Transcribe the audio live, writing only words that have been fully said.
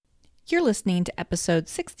You're listening to episode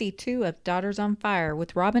 62 of Daughters on Fire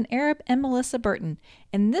with Robin Arab and Melissa Burton.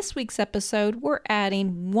 In this week's episode, we're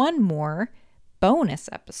adding one more bonus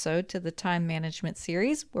episode to the time management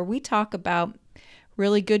series where we talk about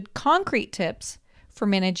really good concrete tips for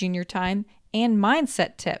managing your time and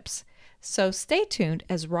mindset tips. So stay tuned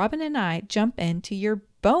as Robin and I jump into your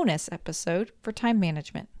bonus episode for time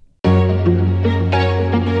management.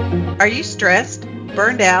 Are you stressed,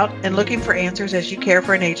 burned out, and looking for answers as you care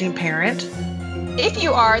for an aging parent? If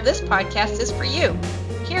you are, this podcast is for you.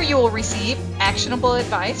 Here you will receive actionable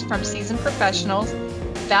advice from seasoned professionals,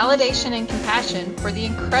 validation and compassion for the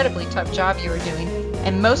incredibly tough job you are doing,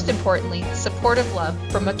 and most importantly, supportive love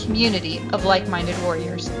from a community of like-minded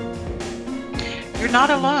warriors. You're not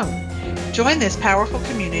alone. Join this powerful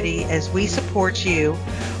community as we support you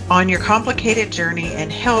on your complicated journey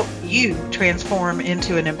and help you transform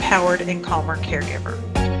into an empowered and calmer caregiver.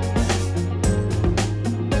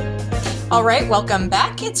 All right, welcome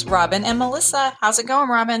back. It's Robin and Melissa. How's it going,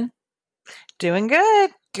 Robin? Doing good.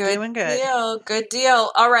 Good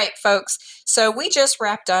deal. All right, folks. So we just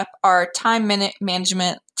wrapped up our time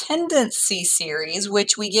management tendency series,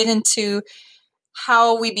 which we get into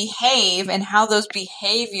how we behave and how those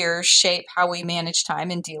behaviors shape how we manage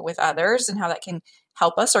time and deal with others and how that can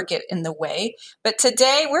help us or get in the way. But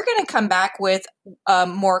today we're going to come back with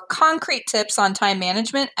more concrete tips on time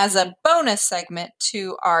management as a bonus segment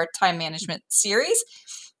to our time management series.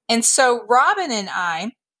 And so Robin and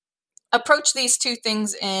I approach these two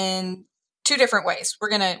things in two different ways. We're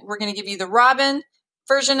going to give you the Robin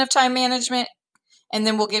version of time management, and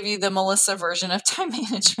then we'll give you the Melissa version of time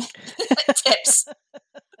management tips.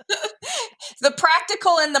 The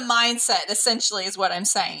practical and the mindset, essentially, is what I'm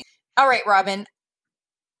saying. All right, Robin,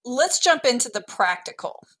 let's jump into the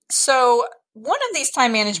practical. So one of these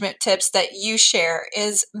time management tips that you share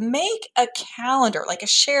is make a calendar, like a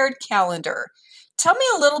shared calendar. Tell me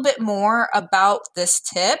a little bit more about this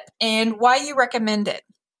tip and why you recommend it.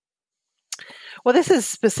 Well, this is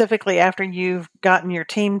specifically after you've gotten your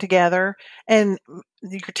team together, and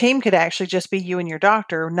your team could actually just be you and your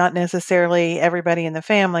doctor, not necessarily everybody in the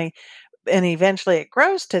family, and eventually it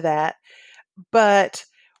grows to that. But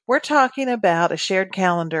we're talking about a shared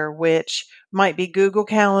calendar, which might be Google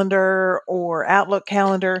Calendar or Outlook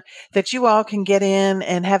Calendar, that you all can get in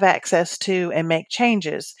and have access to and make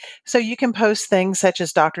changes. So you can post things such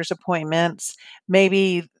as doctor's appointments.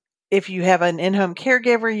 Maybe if you have an in-home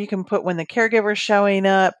caregiver, you can put when the caregiver is showing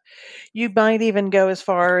up. You might even go as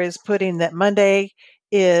far as putting that Monday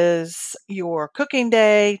is your cooking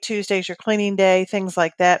day, Tuesday's your cleaning day, things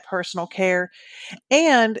like that, personal care.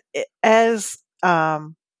 And as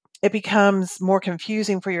it becomes more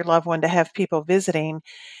confusing for your loved one to have people visiting,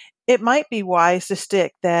 it might be wise to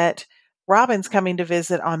stick that Robin's coming to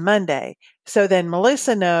visit on Monday. So then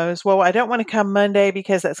Melissa knows, well, I don't want to come Monday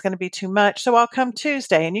because that's going to be too much. So I'll come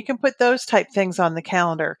Tuesday. And you can put those type things on the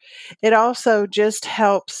calendar. It also just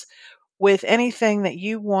helps with anything that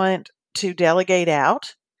you want to delegate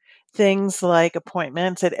out. Things like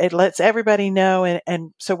appointments. It lets everybody know.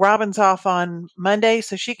 And so Robin's off on Monday,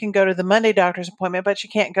 so she can go to the Monday doctor's appointment, but she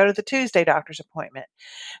can't go to the Tuesday doctor's appointment.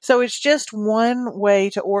 So it's just one way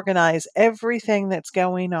to organize everything that's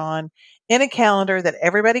going on in a calendar that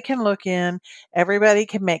everybody can look in, everybody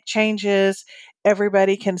can make changes,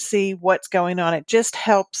 everybody can see what's going on. It just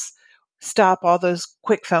helps stop all those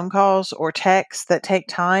quick phone calls or texts that take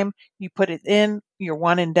time. You put it in, you're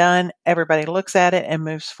one and done. Everybody looks at it and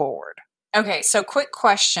moves forward. Okay, so quick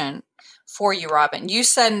question for you, Robin. You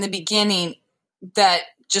said in the beginning that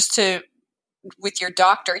with your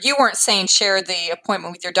doctor, you weren't saying share the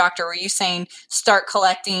appointment with your doctor. Were you saying start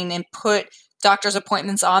collecting and put doctor's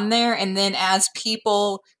appointments on there? And then as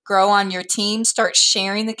people grow on your team, start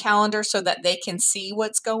sharing the calendar so that they can see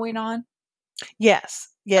what's going on? Yes,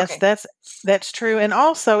 okay. That's true. And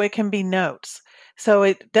also it can be notes. So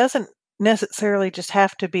it doesn't necessarily just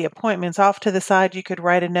have to be appointments. Off to the side, you could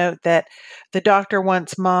write a note that the doctor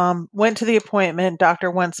wants mom, went to the appointment,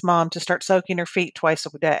 doctor wants mom to start soaking her feet twice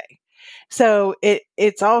a day. So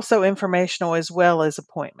it's also informational as well as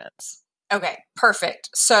appointments. Okay,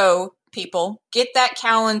 perfect. So people, get that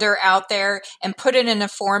calendar out there and put it in a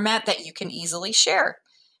format that you can easily share.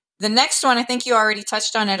 The next one, I think you already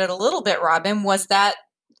touched on it a little bit, Robin, was that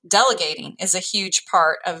delegating is a huge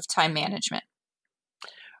part of time management.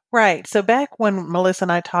 Right. So back when Melissa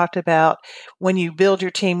and I talked about when you build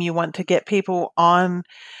your team, you want to get people on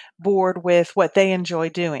board with what they enjoy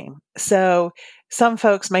doing. So some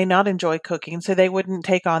folks may not enjoy cooking, so they wouldn't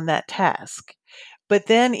take on that task. But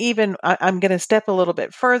then even I'm going to step a little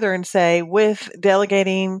bit further and say with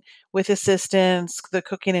delegating, with assistance, the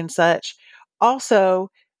cooking and such, also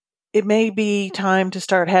it may be time to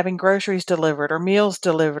start having groceries delivered or meals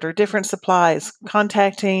delivered or different supplies,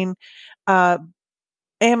 contacting uh,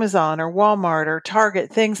 Amazon or Walmart or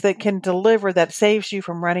Target, things that can deliver that saves you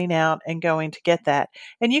from running out and going to get that.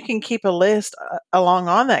 And you can keep a list along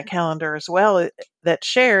on that calendar as well that's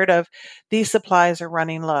shared of these supplies are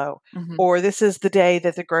running low, Mm-hmm. or this is the day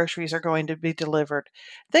that the groceries are going to be delivered,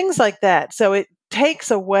 things like that. So it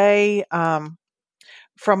takes away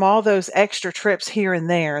from all those extra trips here and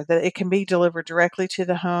there, that it can be delivered directly to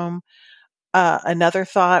the home. Another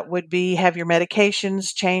thought would be have your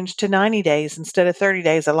medications changed to 90 days instead of 30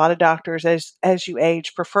 days. A lot of doctors, as you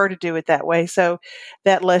age, prefer to do it that way. So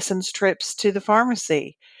that lessens trips to the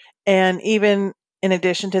pharmacy. And even in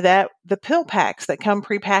addition to that, the pill packs that come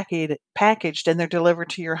packaged and they're delivered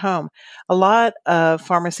to your home. A lot of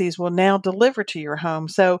pharmacies will now deliver to your home.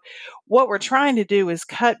 So what we're trying to do is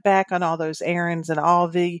cut back on all those errands and all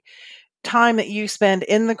the time that you spend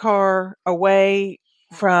in the car away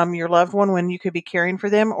from your loved one when you could be caring for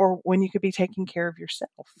them or when you could be taking care of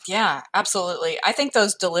yourself. Yeah, absolutely. I think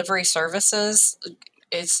those delivery services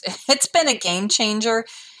it's been a game changer.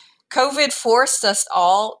 COVID forced us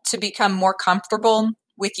all to become more comfortable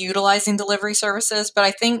with utilizing delivery services,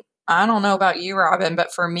 but I don't know about you, Robin,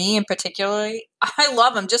 but for me in particularly, I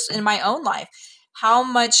love them just in my own life. How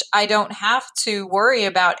much I don't have to worry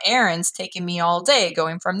about errands taking me all day,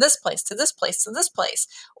 going from this place to this place to this place.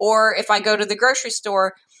 Or if I go to the grocery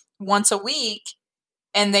store once a week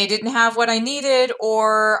and they didn't have what I needed,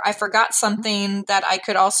 or I forgot something, that I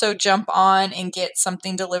could also jump on and get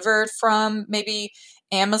something delivered from maybe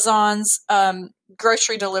Amazon's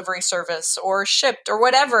grocery delivery service or shipped or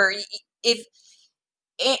whatever. If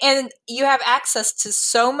and you have access to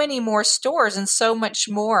so many more stores and so much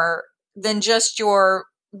more than just your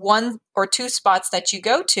one or two spots that you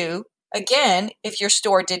go to. Again, if your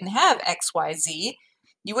store didn't have XYZ,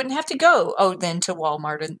 you wouldn't have to go, then to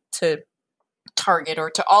Walmart and to Target or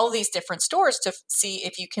to all these different stores to see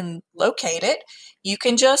if you can locate it. You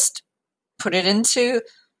can just put it into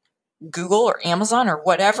Google or Amazon or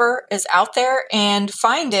whatever is out there and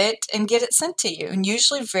find it and get it sent to you, and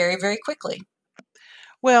usually very, very quickly.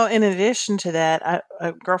 Well, in addition to that,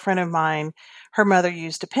 a girlfriend of mine, her mother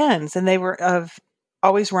used Depends, and they were of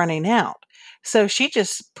always running out. So she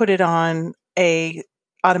just put it on a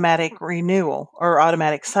automatic renewal or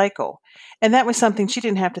automatic cycle. And that was something she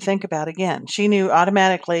didn't have to think about again. She knew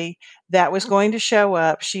automatically that was going to show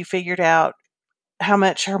up. She figured out how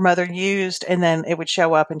much her mother used, and then it would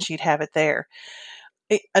show up and she'd have it there.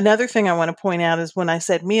 Another thing I want to point out is when I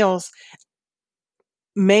said meals,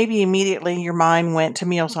 maybe immediately your mind went to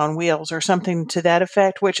Meals on Wheels or something to that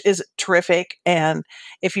effect, which is terrific. And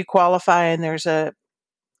if you qualify and there's a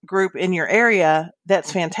group in your area,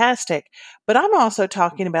 that's fantastic. But I'm also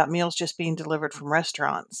talking about meals just being delivered from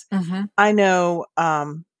restaurants. Mm-hmm. I know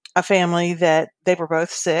a family that they were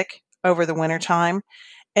both sick over the wintertime,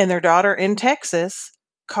 and their daughter in Texas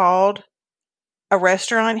called a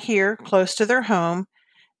restaurant here close to their home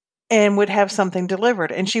and would have something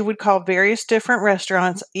delivered. And she would call various different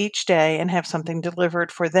restaurants each day and have something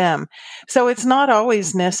delivered for them. So it's not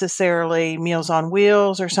always necessarily Meals on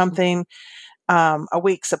Wheels or something, a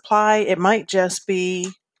week supply. It might just be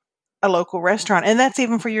a local restaurant. And that's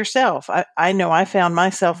even for yourself. I know I found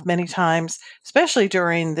myself many times, especially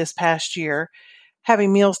during this past year,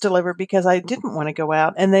 having meals delivered because I didn't want to go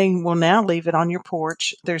out, and they will now leave it on your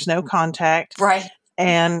porch. There's no contact, Right.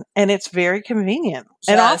 and it's very convenient.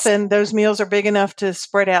 And Yes. often those meals are big enough to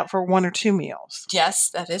spread out for one or two meals,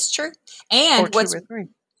 Yes, that is true. or And two what's or three.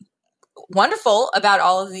 wonderful about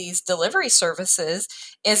all of these delivery services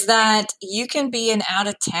is that you can be an out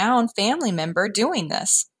of town family member doing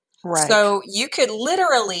this. Right. So you could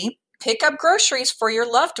literally pick up groceries for your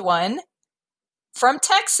loved one from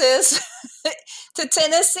Texas to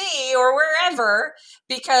Tennessee or wherever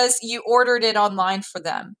because you ordered it online for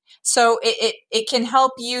them. So it can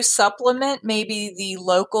help you supplement maybe the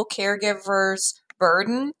local caregiver's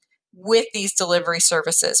burden with these delivery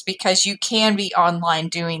services, because you can be online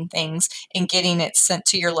doing things and getting it sent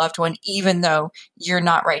to your loved one, even though you're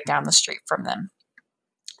not right down the street from them.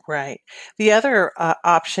 Right. The other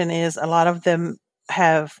option is a lot of them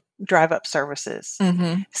have drive up services.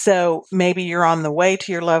 Mm-hmm. So maybe you're on the way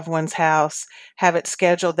to your loved one's house, have it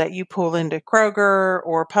scheduled that you pull into Kroger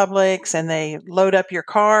or Publix and they load up your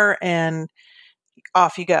car and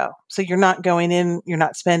off you go. So you're not going in, you're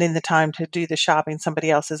not spending the time to do the shopping.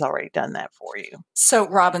 Somebody else has already done that for you. So,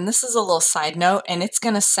 Robin, this is a little side note, and it's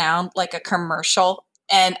going to sound like a commercial.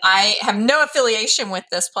 And I have no affiliation with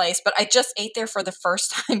this place, but I just ate there for the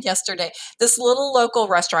first time yesterday. This little local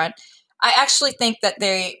restaurant. I actually think that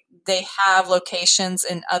they have locations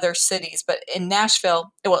in other cities, but in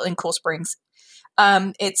Nashville, well, in Cool Springs,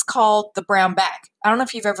 it's called the Brown Bag. I don't know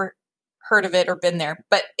if you've ever heard of it or been there,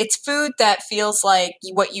 but it's food that feels like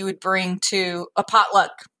what you would bring to a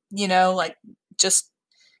potluck, like just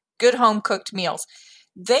good home cooked meals.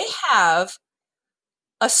 They have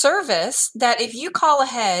a service that if you call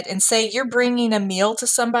ahead and say you're bringing a meal to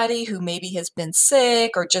somebody who maybe has been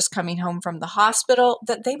sick or just coming home from the hospital,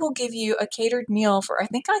 that they will give you a catered meal for, I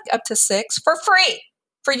think, like up to 6 for free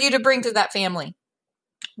for you to bring to that family.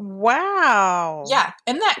 Wow. Yeah.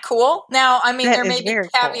 Isn't that cool? Now, I mean, That there is may be very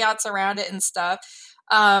cool. caveats around it and stuff.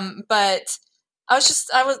 But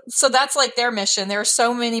so that's like their mission. There are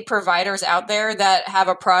so many providers out there that have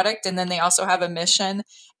a product and then they also have a mission.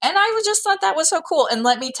 And I just thought that was so cool. And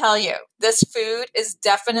let me tell you, this food is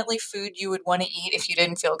definitely food you would want to eat if you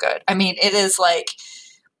didn't feel good. I mean, it is like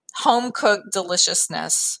home cooked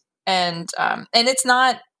deliciousness. And it's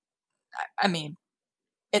not, I mean,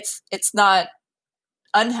 it's not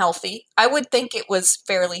unhealthy. I would think it was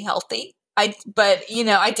fairly healthy. But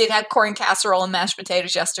I did have corn casserole and mashed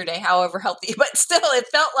potatoes yesterday, however healthy, but still it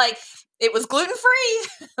felt like it was gluten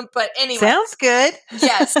free. But anyway. Sounds good.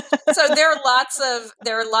 Yes. So there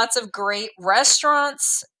are lots of great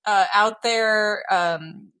restaurants out there,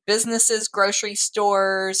 businesses, grocery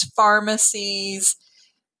stores, pharmacies,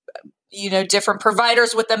 different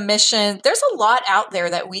providers with a mission. There's a lot out there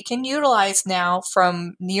that we can utilize now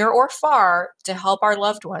from near or far to help our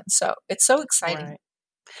loved ones. So it's so exciting. Right.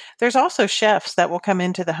 There's also chefs that will come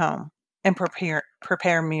into the home and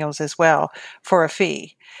prepare meals as well for a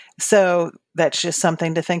fee. So that's just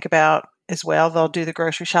something to think about as well. They'll do the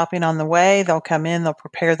grocery shopping on the way. They'll come in, they'll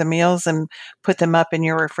prepare the meals and put them up in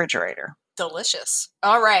your refrigerator. Delicious.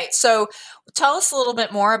 All right. So tell us a little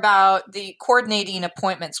bit more about the coordinating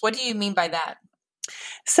appointments. What do you mean by that?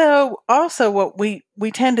 So also what we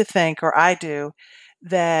tend to think, or I do,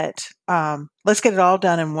 that let's get it all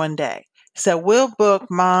done in one day. So we'll book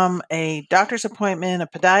mom a doctor's appointment, a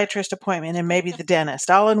podiatrist appointment, and maybe the dentist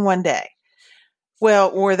all in one day.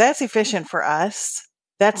 Well, where that's efficient for us,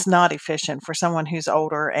 that's not efficient for someone who's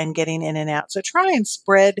older and getting in and out. So try and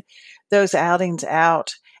spread those outings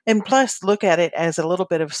out and plus look at it as a little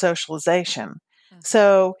bit of socialization. Mm-hmm.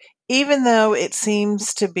 So even though it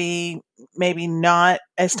seems to be maybe not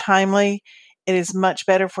as timely, it is much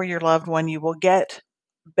better for your loved one. You will get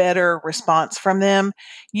better response from them.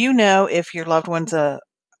 If your loved one's a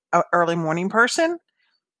early morning person,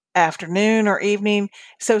 afternoon or evening.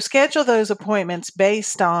 So schedule those appointments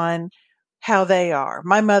based on how they are.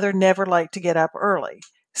 My mother never liked to get up early.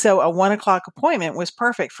 So a 1:00 appointment was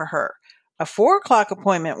perfect for her. A 4:00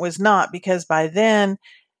 appointment was not because by then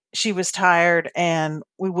she was tired and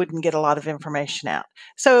we wouldn't get a lot of information out.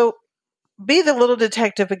 So be the little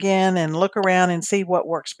detective again and look around and see what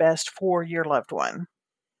works best for your loved one.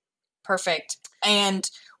 Perfect. And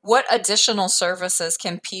what additional services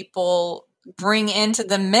can people bring into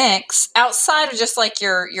the mix outside of just like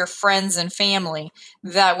your friends and family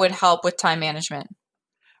that would help with time management?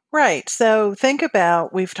 Right. So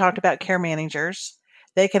we've talked about care managers.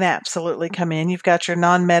 They can absolutely come in. You've got your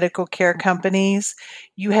non-medical care companies.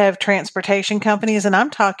 You have transportation companies, and I'm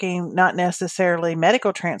talking not necessarily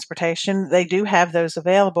medical transportation. They do have those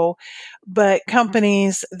available, but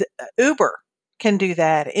companies, Uber can do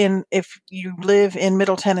that. If you live in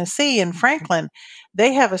Middle Tennessee in Franklin,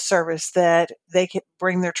 they have a service that they can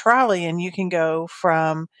bring their trolley and you can go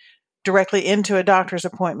from directly into a doctor's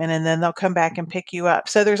appointment and then they'll come back and pick you up.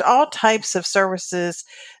 So there's all types of services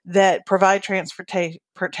that provide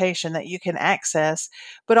transportation that you can access,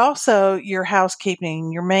 but also your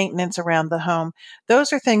housekeeping, your maintenance around the home.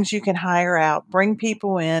 Those are things you can hire out, bring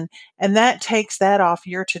people in, and that takes that off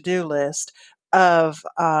your to-do list of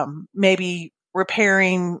maybe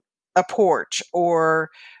repairing a porch or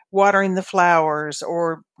watering the flowers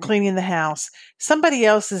or cleaning the house. Somebody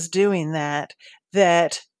else is doing that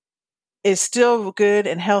is still good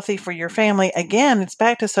and healthy for your family. Again, it's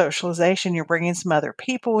back to socialization. You're bringing some other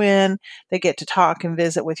people in. They get to talk and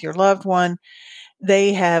visit with your loved one.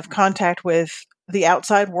 They have contact with the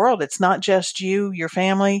outside world. It's not just you, your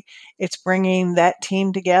family. It's bringing that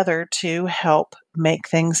team together to help make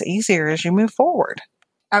things easier as you move forward.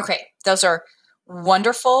 Okay. Those are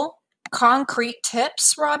wonderful, concrete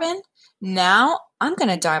tips, Robin. Now I'm going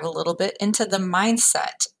to dive a little bit into the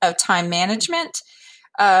mindset of time management.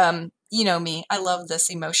 You know me, I love this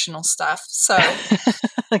emotional stuff. So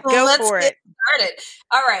let's get started.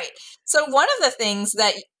 All right. So one of the things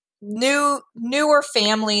that newer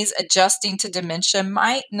families adjusting to dementia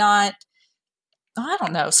might not I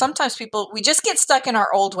don't know. Sometimes we just get stuck in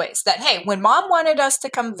our old ways that, hey, when mom wanted us to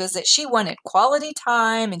come visit, she wanted quality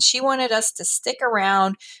time and she wanted us to stick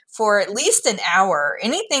around for at least an hour.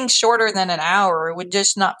 Anything shorter than an hour would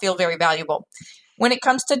just not feel very valuable. When it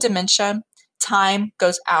comes to dementia, time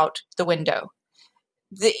goes out the window.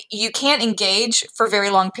 You can't engage for very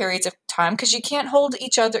long periods of time because you can't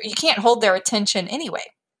hold their attention anyway.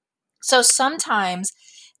 So sometimes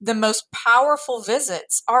the most powerful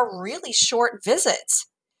visits are really short visits.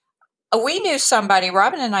 We knew somebody,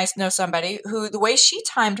 Robin and I know somebody who the way she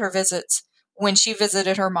timed her visits when she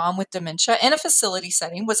visited her mom with dementia in a facility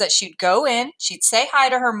setting was that she'd go in, she'd say hi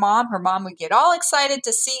to her mom would get all excited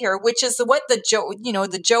to see her, which is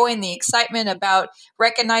the joy and the excitement about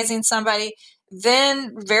recognizing somebody.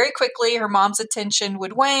 Then very quickly her mom's attention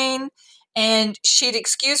would wane and she'd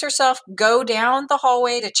excuse herself, go down the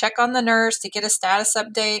hallway to check on the nurse to get a status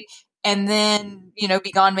update, and then,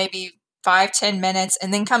 be gone maybe 5-10 minutes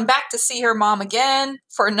and then come back to see her mom again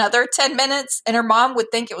for another 10 minutes. And her mom would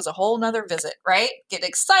think it was a whole nother visit, right? Get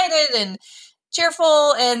excited and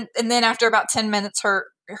cheerful. And then after about 10 minutes,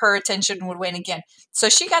 her attention would wane again. So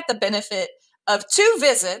she got the benefit of 2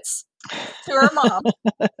 visits to her mom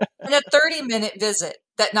and a 30-minute visit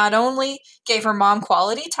that not only gave her mom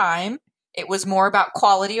quality time, it was more about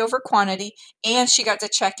quality over quantity, and she got to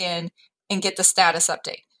check in and get the status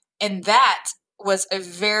update. And that was a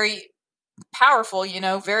very powerful,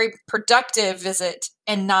 very productive visit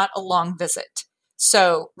and not a long visit.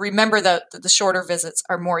 So remember that the shorter visits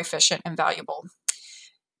are more efficient and valuable.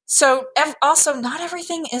 So also, not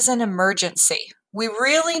everything is an emergency. We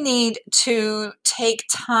really need to take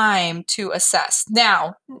time to assess.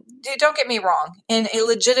 Now, don't get me wrong. In a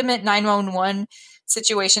legitimate 911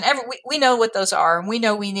 situation, we know what those are, and we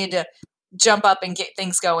know we need to jump up and get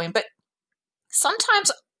things going. But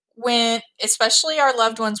sometimes when, especially our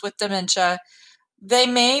loved ones with dementia, they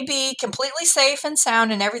may be completely safe and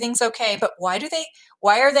sound and everything's okay, but why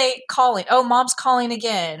are they calling? Oh, mom's calling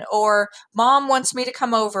again, or mom wants me to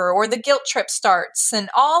come over, or the guilt trip starts, and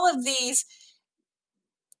all of these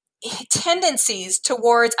tendencies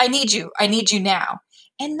towards I need you now.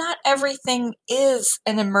 And not everything is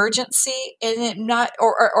an emergency, and it not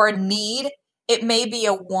or a need. It may be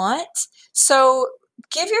a want. So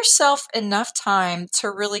give yourself enough time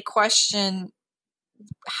to really question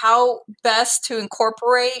how best to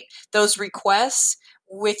incorporate those requests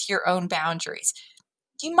with your own boundaries.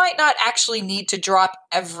 You might not actually need to drop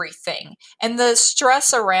everything. And the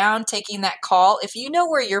stress around taking that call, if you know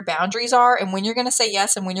where your boundaries are and when you're going to say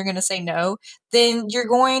yes and when you're going to say no, then you're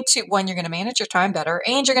going to manage your time better,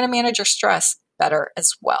 and you're going to manage your stress better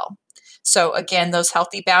as well. So again, those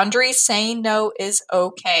healthy boundaries, saying no is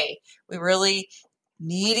okay. We really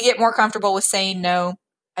need to get more comfortable with saying no.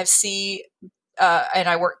 And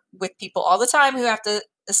I work with people all the time who have to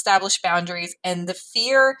establish boundaries, and the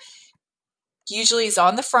fear usually is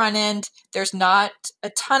on the front end. There's not a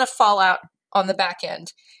ton of fallout on the back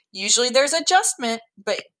end. Usually there's adjustment,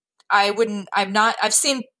 but I've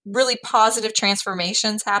seen really positive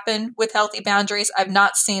transformations happen with healthy boundaries. I've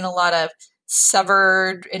not seen a lot of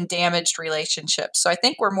severed and damaged relationships. So I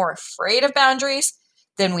think we're more afraid of boundaries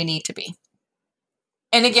than we need to be.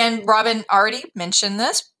 And again, Robin already mentioned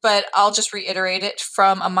this, but I'll just reiterate it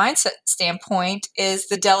from a mindset standpoint, is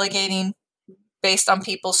the delegating based on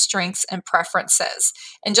people's strengths and preferences.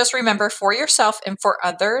 And just remember, for yourself and for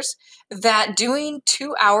others, that doing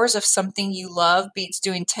 2 hours of something you love beats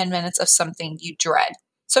doing 10 minutes of something you dread.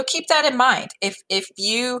 So keep that in mind. If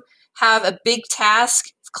you have a big task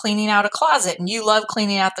cleaning out a closet and you love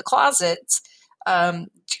cleaning out the closets, do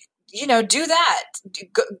that.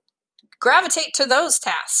 Gravitate to those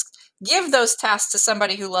tasks. Give those tasks to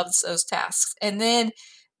somebody who loves those tasks. And then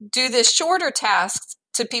do the shorter tasks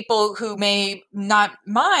to people who may not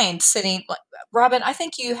mind sitting. Robin, I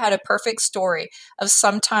think you had a perfect story of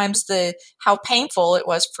sometimes how painful it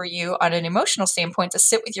was for you on an emotional standpoint to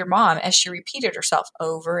sit with your mom as she repeated herself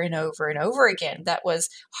over and over and over again. That was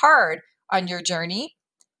hard on your journey,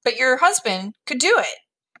 but your husband could do it.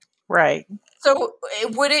 Right. So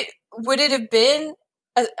would it have been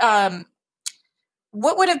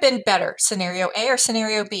what would have been better, scenario A or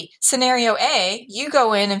scenario B? Scenario A, you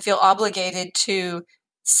go in and feel obligated to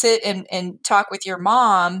sit and talk with your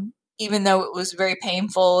mom, even though it was very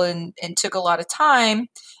painful and took a lot of time,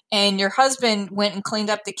 and your husband went and cleaned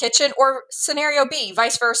up the kitchen, or scenario B,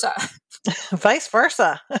 vice versa. Vice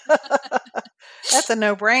versa. That's a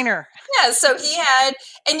no-brainer. Yeah, so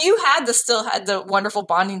you still had the wonderful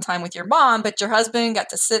bonding time with your mom, but your husband got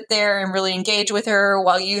to sit there and really engage with her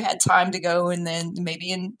while you had time to go and then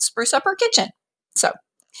maybe spruce up her kitchen. So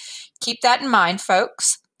keep that in mind,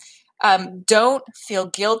 folks. Don't feel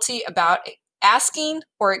guilty about asking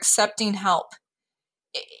or accepting help.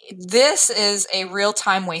 This is a real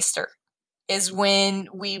time waster, is when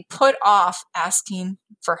we put off asking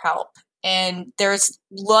for help. And there's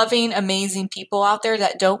loving, amazing people out there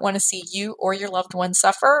that don't want to see you or your loved one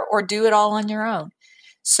suffer or do it all on your own.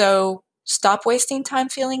 So stop wasting time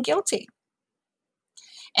feeling guilty.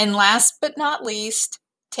 And last but not least,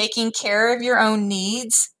 taking care of your own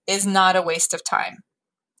needs is not a waste of time.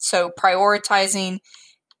 So prioritizing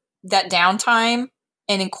that downtime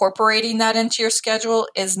and incorporating that into your schedule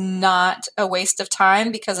is not a waste of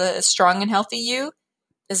time, because a strong and healthy you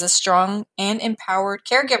is a strong and empowered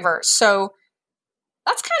caregiver. So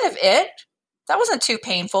that's kind of it. That wasn't too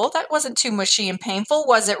painful. That wasn't too mushy and painful,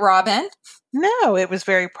 was it, Robin? No, it was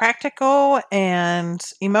very practical and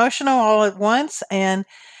emotional all at once. And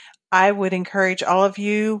I would encourage all of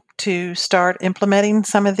you to start implementing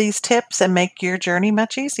some of these tips and make your journey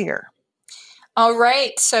much easier. All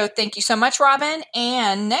right. So thank you so much, Robin.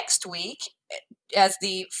 And next week, as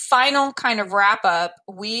the final kind of wrap up,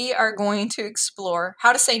 we are going to explore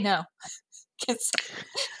how to say no. The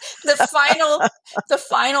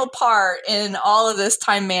final part in all of this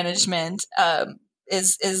time management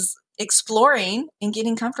is exploring and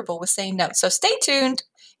getting comfortable with saying no. So stay tuned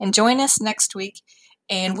and join us next week.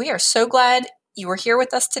 And we are so glad you were here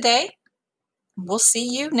with us today. We'll see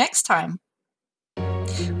you next time.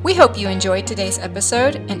 We hope you enjoyed today's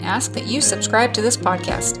episode and ask that you subscribe to this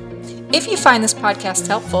podcast. If you find this podcast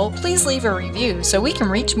helpful, please leave a review so we can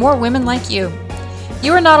reach more women like you.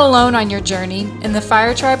 You are not alone on your journey, and the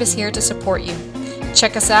Fire Tribe is here to support you.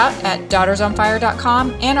 Check us out at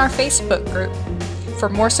daughtersonfire.com and our Facebook group for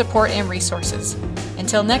more support and resources.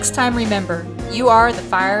 Until next time, remember, you are the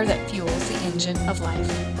fire that fuels the engine of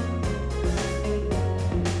life.